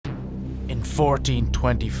In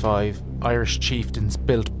 1425, Irish chieftains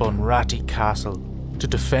built Bunratty Castle to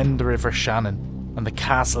defend the River Shannon, and the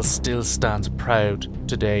castle still stands proud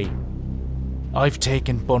today. I've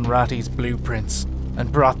taken Bunratty's blueprints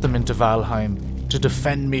and brought them into Valheim to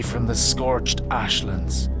defend me from the scorched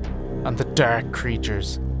Ashlands and the dark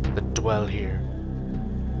creatures that dwell here.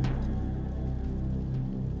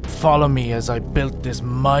 Follow me as I built this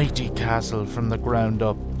mighty castle from the ground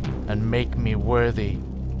up and make me worthy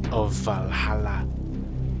of Valhalla.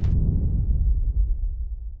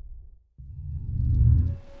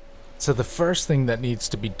 So the first thing that needs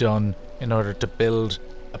to be done in order to build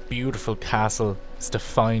a beautiful castle is to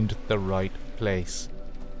find the right place.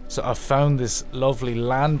 So I've found this lovely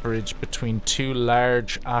land bridge between two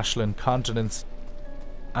large Ashland continents,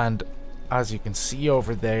 and as you can see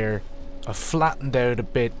over there, I've flattened out a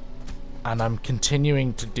bit, and I'm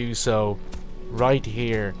continuing to do so right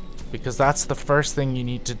here, because that's the first thing you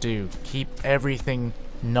need to do. Keep everything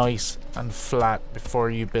nice and flat before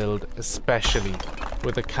you build, especially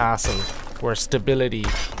with a castle where stability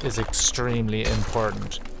is extremely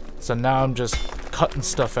important. So now I'm just cutting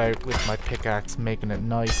stuff out with my pickaxe, making it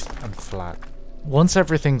nice and flat. Once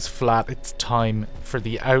everything's flat, it's time for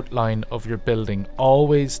the outline of your building.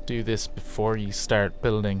 Always do this before you start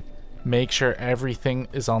building. Make sure everything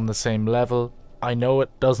is on the same level. I know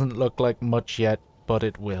it doesn't look like much yet, but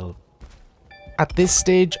it will. At this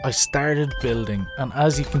stage I started building, and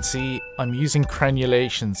as you can see, I'm using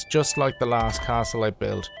crenulations just like the last castle I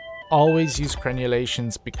built. Always use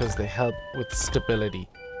crenulations because they help with stability.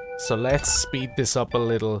 So let's speed this up a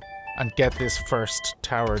little and get this first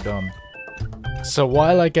tower done. So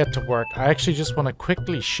while I get to work, I actually just want to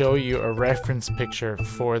quickly show you a reference picture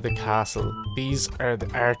for the castle. These are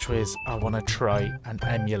the archways I want to try and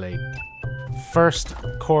emulate. First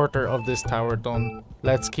quarter of this tower done.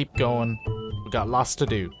 Let's keep going. We've got lots to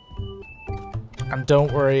do. And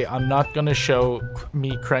don't worry, I'm not going to show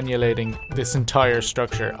me crenulating this entire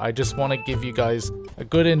structure. I just want to give you guys a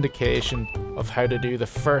good indication of how to do the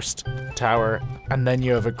first tower, and then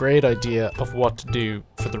you have a great idea of what to do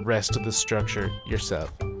for the rest of the structure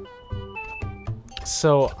yourself.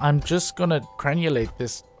 So I'm just going to crenulate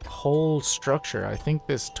this whole structure. I think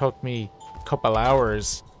this took me a couple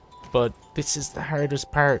hours, but this is the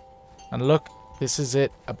hardest part. And look, this is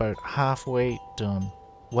it, about halfway done.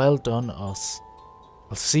 Well done, us.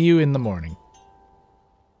 I'll see you in the morning.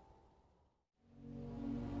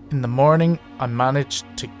 In the morning, I managed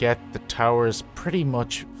to get the towers pretty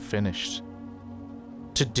much finished.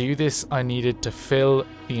 To do this, I needed to fill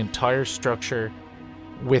the entire structure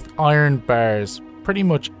with iron bars pretty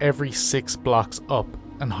much every 6 blocks up,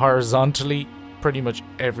 and horizontally pretty much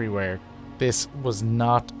everywhere. This was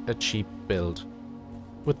not a cheap build.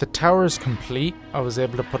 With the towers complete, I was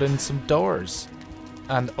able to put in some doors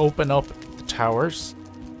and open up the towers,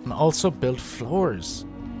 and also build floors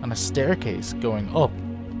and a staircase going up.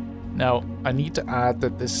 Now, I need to add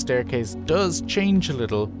that this staircase does change a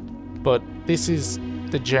little, but this is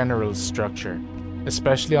the general structure.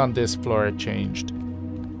 Especially on this floor it changed.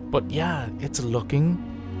 But yeah, it's looking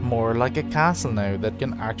more like a castle now that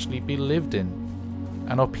can actually be lived in.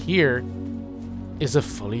 And up here is a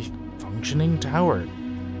fully functioning tower.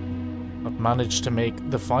 I've managed to make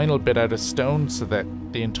the final bit out of stone so that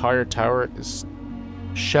the entire tower is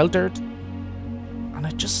sheltered, and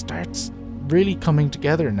it just starts really coming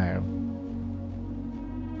together now.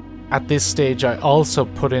 At this stage I also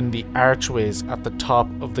put in the archways at the top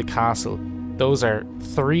of the castle. Those are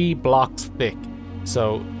 3 blocks thick,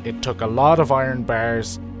 so it took a lot of iron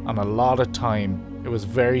bars and a lot of time. It was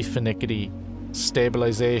very finicky.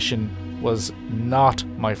 Stabilization was not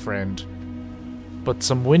my friend. But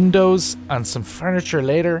some windows and some furniture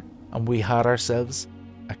later, and we had ourselves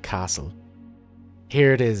a castle.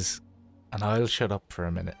 Here it is, and I'll shut up for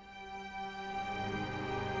a minute.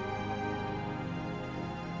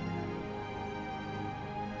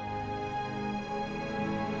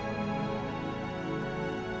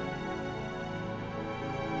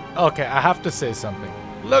 Okay, I have to say something.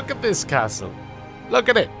 Look at this castle. Look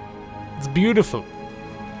at it. It's beautiful.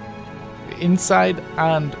 Inside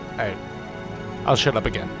and out. I'll shut up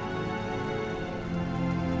again.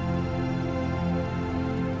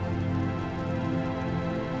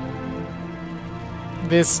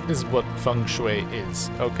 This is what feng shui is,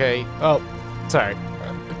 okay? Oh, sorry.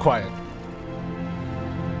 Quiet.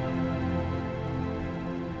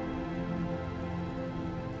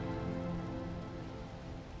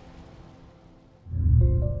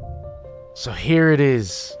 So here it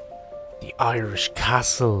is. The Irish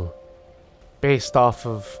castle. Based off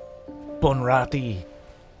of Bunratty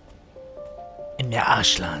in the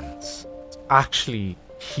Ashlands. It's actually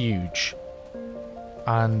huge.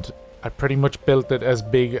 and I pretty much built it as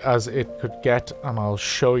big as it could get, and I'll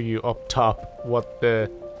show you up top what the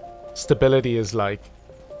stability is like.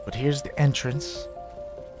 But here's the entrance.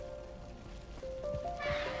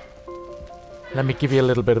 Let me give you a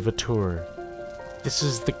little bit of a tour. This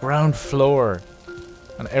is the ground floor,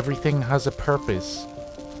 and everything has a purpose.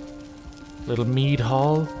 Little mead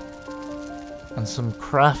hall, and some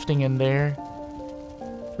crafting in there.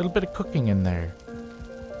 A little bit of cooking in there.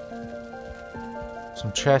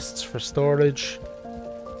 Some chests for storage,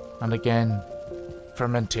 and again,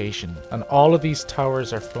 fermentation. And all of these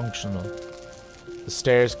towers are functional. The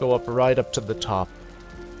stairs go up right up to the top,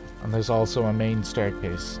 and there's also a main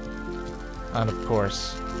staircase. And of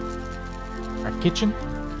course, our kitchen.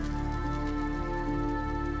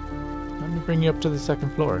 Let me bring you up to the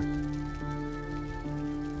second floor.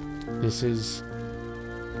 This is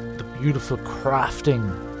the beautiful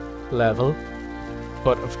crafting level.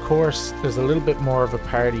 But of course, there's a little bit more of a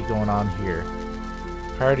party going on here.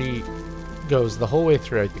 Party goes the whole way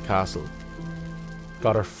throughout the castle.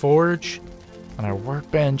 Got our forge and our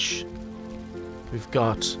workbench. We've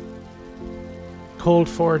got cold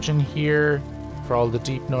forge in here for all the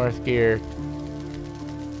deep north gear.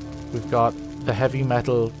 We've got the heavy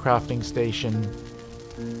metal crafting station.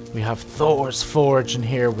 We have Thor's forge in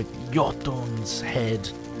here with Jotun's head.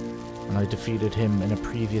 And I defeated him in a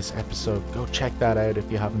previous episode. Go check that out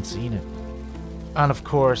if you haven't seen it. And of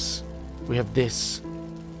course, we have this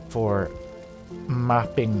for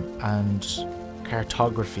mapping and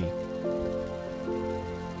cartography.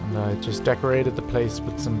 And I just decorated the place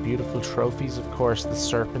with some beautiful trophies. Of course, the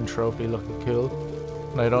serpent trophy looking cool.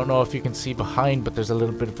 And I don't know if you can see behind, but there's a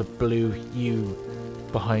little bit of a blue hue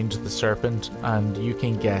behind the serpent. And you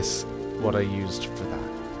can guess what I used for that.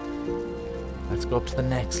 Let's go up to the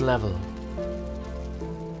next level.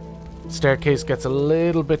 Staircase gets a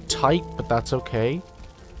little bit tight, but that's okay.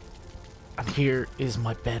 And here is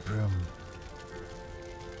my bedroom.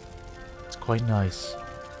 It's quite nice.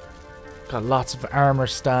 Got lots of armour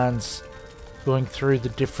stands going through the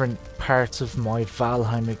different parts of my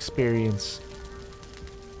Valheim experience.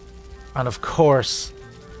 And of course,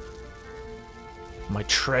 my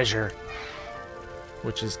treasure,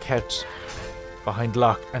 which is kept behind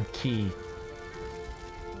lock and key.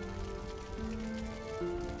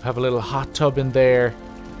 Have a little hot tub in there.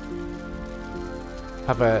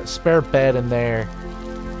 Have a spare bed in there.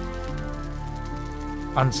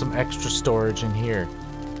 And some extra storage in here.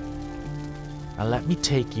 Now let me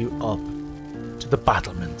take you up to the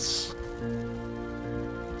battlements.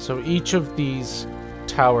 So each of these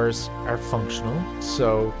towers are functional.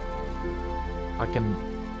 So I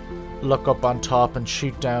can look up on top and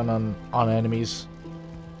shoot down on enemies.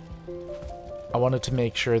 I wanted to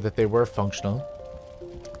make sure that they were functional.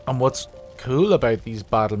 And what's cool about these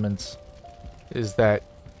battlements is that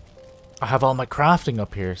I have all my crafting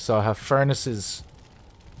up here. So I have furnaces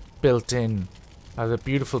built in. I have a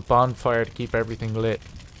beautiful bonfire to keep everything lit.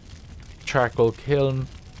 Charcoal kiln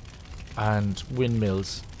and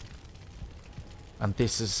windmills. And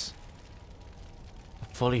this is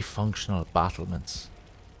fully functional battlements.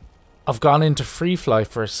 I've gone into free fly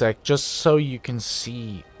for a sec just so you can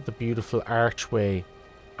see the beautiful archway.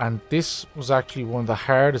 And this was actually one of the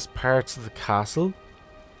hardest parts of the castle.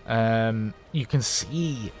 You can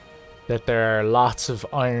see that there are lots of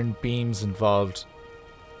iron beams involved.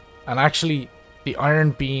 And actually, the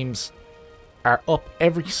iron beams are up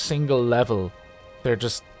every single level. They're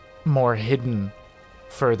just more hidden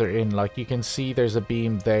further in. Like you can see there's a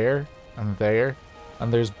beam there and there.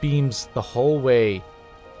 And there's beams the whole way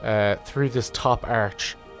through this top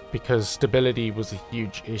arch because stability was a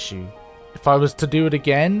huge issue. If I was to do it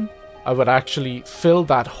again, I would actually fill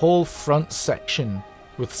that whole front section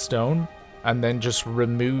with stone and then just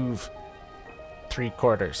remove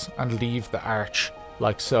 3/4 and leave the arch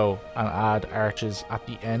like so and add arches at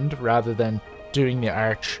the end rather than doing the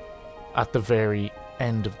arch at the very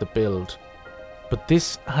end of the build. But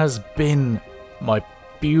this has been my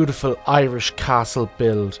beautiful Irish castle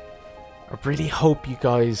build. I really hope you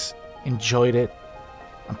guys enjoyed it,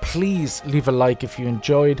 and please leave a like if you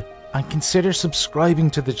enjoyed and consider subscribing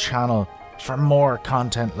to the channel for more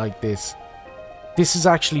content like this. This is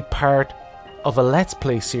actually part of a Let's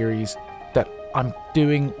Play series that I'm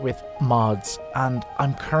doing with mods, and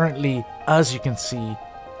I'm currently, as you can see,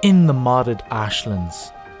 in the modded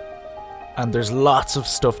Ashlands. And there's lots of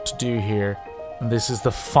stuff to do here, and this is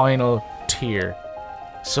the final tier.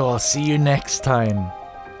 So I'll see you next time,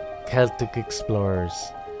 Celtic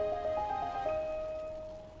Explorers.